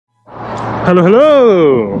Hello, hello!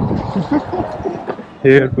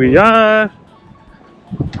 Here we are,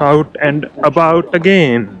 out and about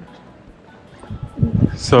again.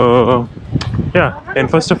 So, yeah, and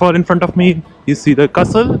first of all, in front of me, you see the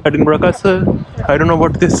castle, Edinburgh Castle. I don't know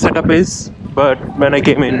what this setup is, but when I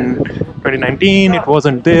came in 2019, it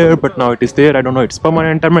wasn't there, but now it is there. I don't know, it's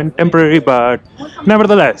permanent, temporary, but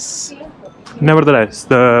nevertheless,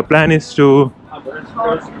 the plan is to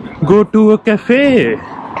go to a cafe.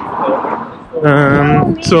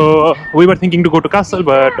 So we were thinking to go to Castle,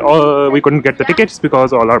 but we couldn't get the tickets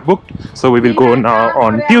because all are booked. So we will go now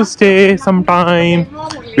on Tuesday sometime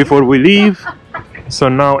before we leave. So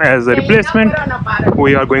now as a replacement,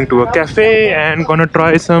 we are going to a cafe and gonna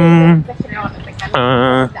try some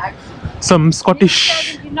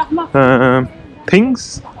Scottish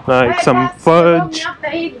things like some fudge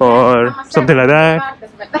or something like that.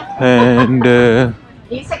 And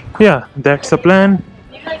yeah, that's the plan.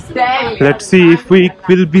 Let's see if we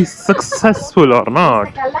will be successful or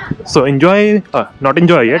not. So enjoy, not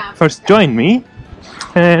enjoy it, first join me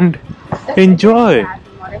and enjoy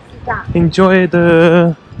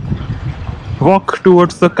the walk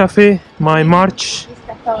towards the cafe, my march,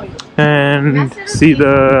 and see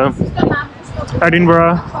the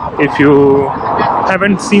Edinburgh. If you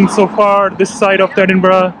haven't seen so far this side of the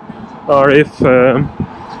Edinburgh, or if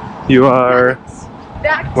you are,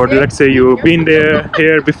 or let's say you've been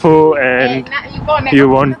here before and you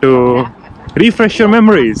want to refresh your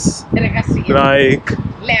memories, like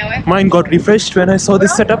mine got refreshed when I saw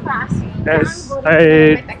this setup, as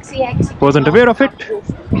I wasn't aware of it.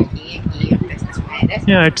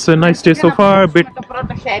 Yeah, it's a nice day so far, bit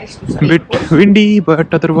windy,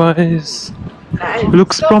 but otherwise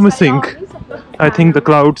looks promising. I think the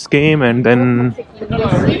clouds came and then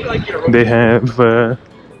they have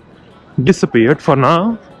disappeared for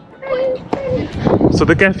now. So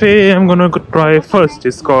the cafe I'm gonna try first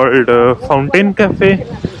is called Fountain Cafe,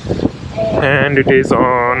 and it is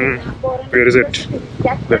on, where is it?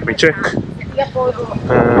 Let me check.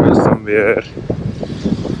 Somewhere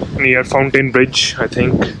near Fountain Bridge, I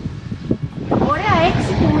think.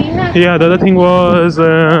 Yeah, the other thing was,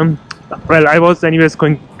 well, I was anyways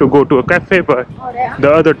going to go to a cafe, but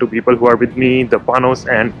the other two people who are with me, the Panos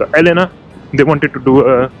and the Elena, they wanted to do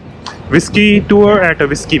a whiskey tour at a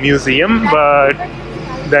whiskey museum, but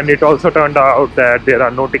then it also turned out that there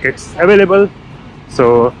are no tickets available,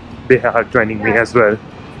 so they are joining me as well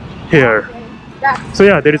here. So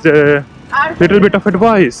yeah, there is a little bit of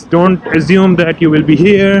advice: don't assume that you will be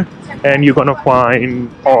here and you're gonna find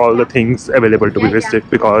all the things available to be visited,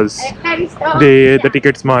 because the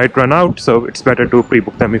tickets might run out, so it's better to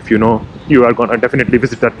pre-book them if you know you are gonna definitely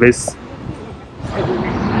visit that place.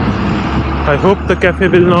 I hope the cafe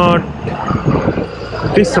will not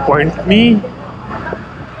disappoint me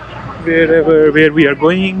where we are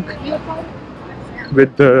going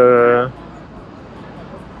with the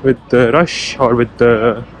rush, or with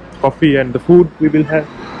the coffee and the food we will have.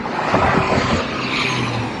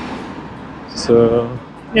 So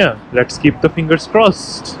yeah, let's keep the fingers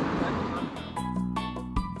crossed.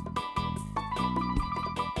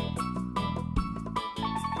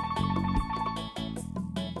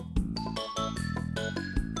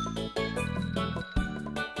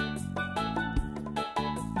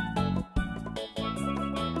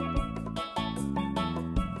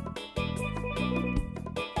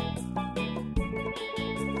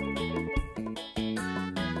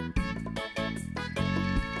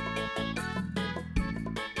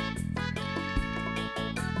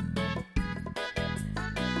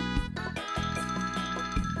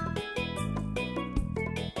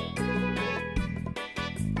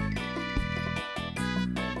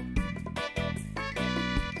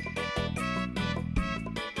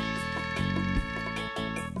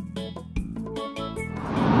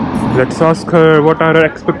 Let's ask her what are her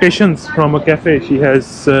expectations from a cafe. She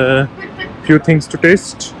has few things to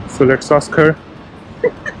taste, so let's ask her.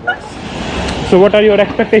 So what are your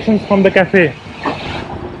expectations from the cafe?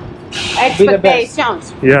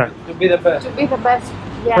 Expectations? Yeah. To be the best. To be the best,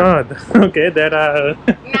 Ah, yeah. okay, there are...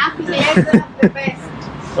 Nothing less than the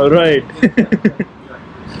best. Alright.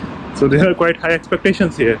 So there are quite high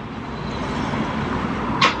expectations here.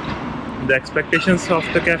 The expectations of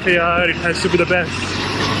the cafe are, it has to be the best.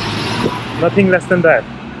 Nothing less than that.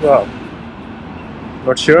 Wow.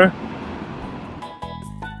 Not sure.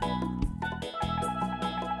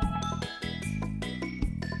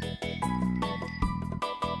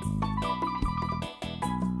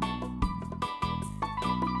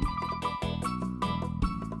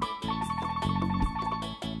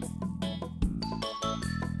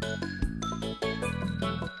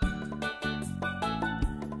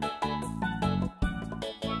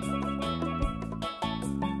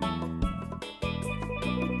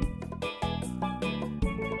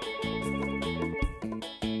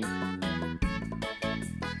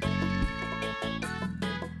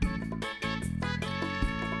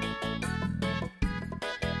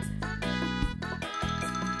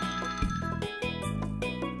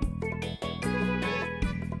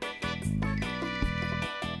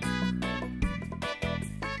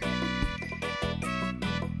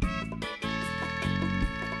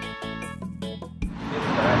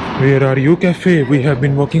 Where are you, cafe? We have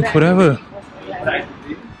been walking forever.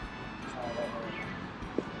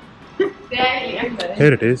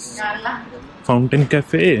 Here it is. Fountain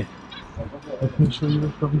Cafe. Let me show you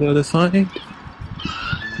from the other side.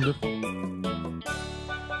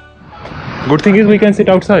 Good thing is we can sit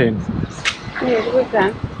outside. Yes, we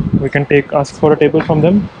can. We can ask for a table from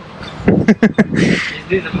them. Is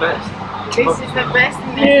this the best? This is the best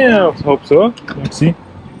meal. Yeah, I hope so. Let's see.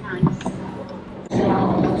 Nice.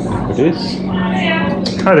 It is.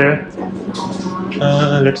 Hi there.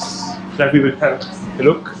 We will have a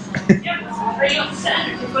look. Are you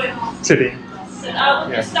upset? Sitting. I'll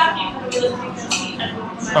Yeah. just stop you for a little bit and see and we'll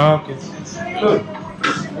come Ah, okay. Good.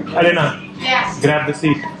 Elena, Yes. grab the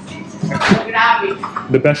seat. Grab it.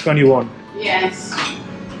 The best one you want. Yes.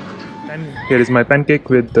 And here is my pancake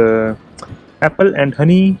with the apple and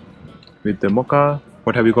honey, with the mocha.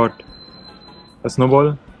 What have you got? A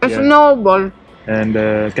snowball? A Yeah. snowball. And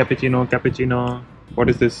cappuccino. What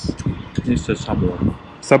is this? It's a sub-roll.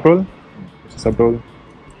 Sub roll? Sub roll.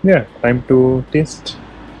 Yeah, time to taste,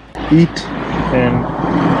 eat, and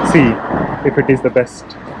see if it is the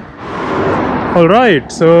best.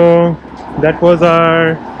 Alright, so that was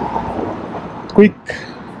our quick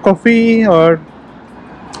coffee, or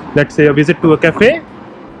let's say a visit to a cafe.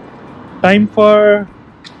 Time for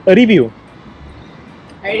a review.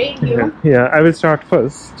 I read you. Yeah, I will start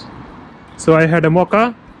first. So I had a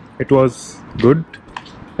mocha, it was good,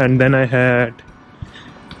 and then I had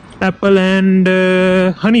apple and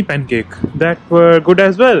honey pancake that were good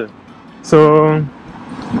as well. So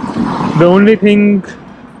the only thing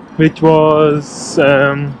which was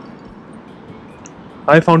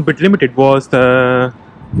I found a bit limited was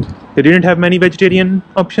they didn't have many vegetarian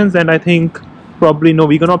options, and I think probably no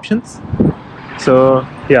vegan options. So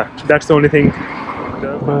yeah, that's the only thing.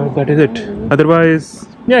 But that is it. Otherwise,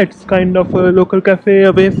 yeah, it's kind of a local cafe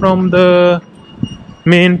away from the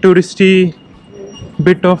main touristy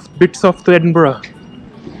bits of the Edinburgh.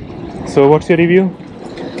 So what's your review?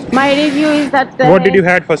 My review is that What did you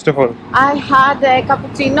had first of all? I had a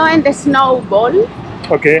cappuccino and a snowball.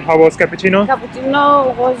 Okay, how was cappuccino?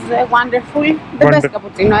 Cappuccino was wonderful. The best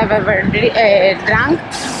cappuccino I've ever drank. Drunk?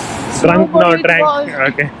 Snowball, No, it drank. was-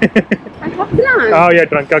 Okay. I have drunk. Oh yeah,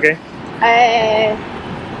 drunk. Okay.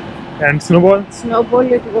 And snowball?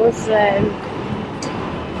 Snowball, it was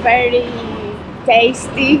very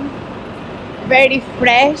tasty, very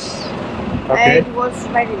fresh. Okay. It was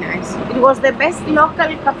very nice. It was the best local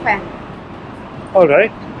cafe. All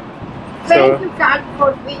right. Thank you, Kat,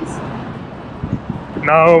 for this.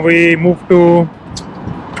 Now we move to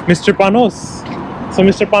Mr. Panos. So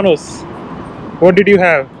Mr. Panos, what did you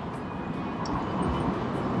have?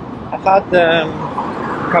 I had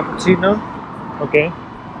cappuccino Okay.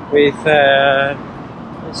 with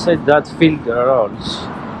let's say that filter rolls,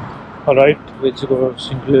 All right. which was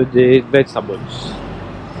included vegetables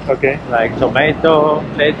Okay. like tomato,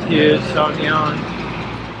 lettuce, onion,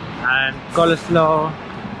 and coleslaw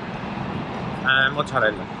and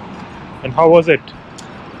mozzarella. And how was it?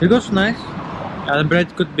 It was nice. The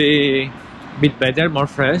bread could be a bit better, more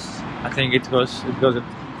fresh. I think it was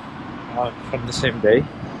from the same day.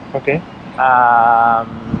 Okay.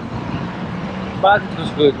 But it was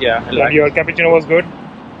good, yeah. I And liked your it. cappuccino was good?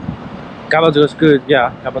 Cabbage was good,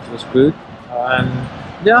 yeah. Cabbage was good. And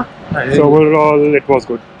yeah, I So think- overall it was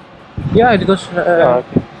good. yeah, it was.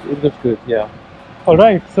 Okay. It was good, yeah. All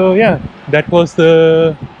right. So yeah, that was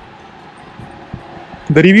the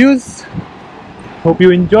reviews. Hope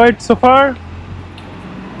you enjoyed so far.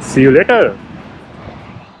 See you later.